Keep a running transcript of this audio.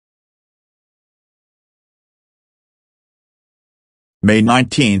May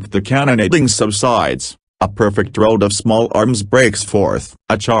 19th, the cannonading subsides. A perfect road of small arms breaks forth.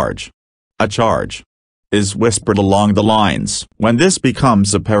 A charge is whispered along the lines. When this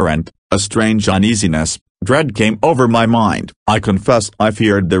becomes apparent, a strange uneasiness, dread came over my mind. I confess I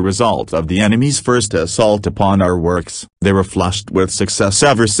feared the result of the enemy's first assault upon our works. They were flushed with success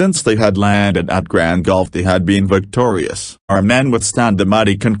ever since they had landed at Grand Gulf. They had been victorious. Our men withstand the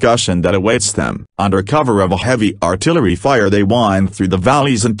mighty concussion that awaits them. Under cover of a heavy artillery fire they wind through the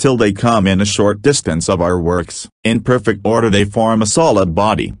valleys until they come in a short distance of our works. In perfect order they form a solid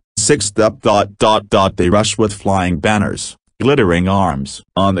body. 6 They rush with flying banners, glittering arms.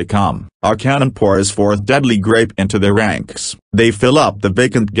 On they come. Our cannon pours forth deadly grape into their ranks. They fill up the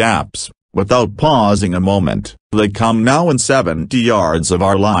vacant gaps, without pausing a moment. They come now in 70 yards of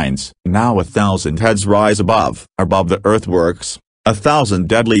our lines. Now 1,000 heads rise above the earthworks. 1,000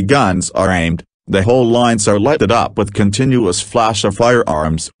 deadly guns are aimed. The whole lines are lighted up with continuous flash of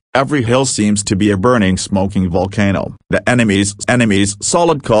firearms. Every hill seems to be a burning, smoking volcano. The enemy's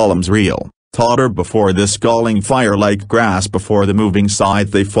solid columns reel, totter before this galling fire like grass before the moving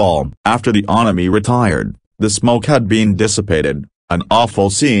scythe. They fall. After the enemy retired, the smoke had been dissipated. An awful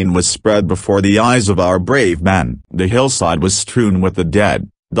scene was spread before the eyes of our brave men. The hillside was strewn with the dead,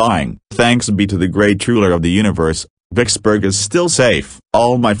 dying. Thanks be to the great ruler of the universe, Vicksburg is still safe.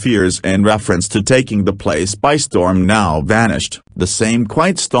 All my fears in reference to taking the place by storm now vanished. The same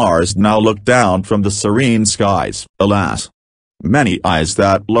quiet stars now look down from the serene skies. Alas! Many eyes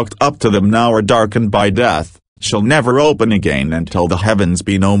that looked up to them now are darkened by death, shall never open again until the heavens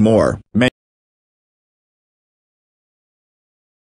be no more.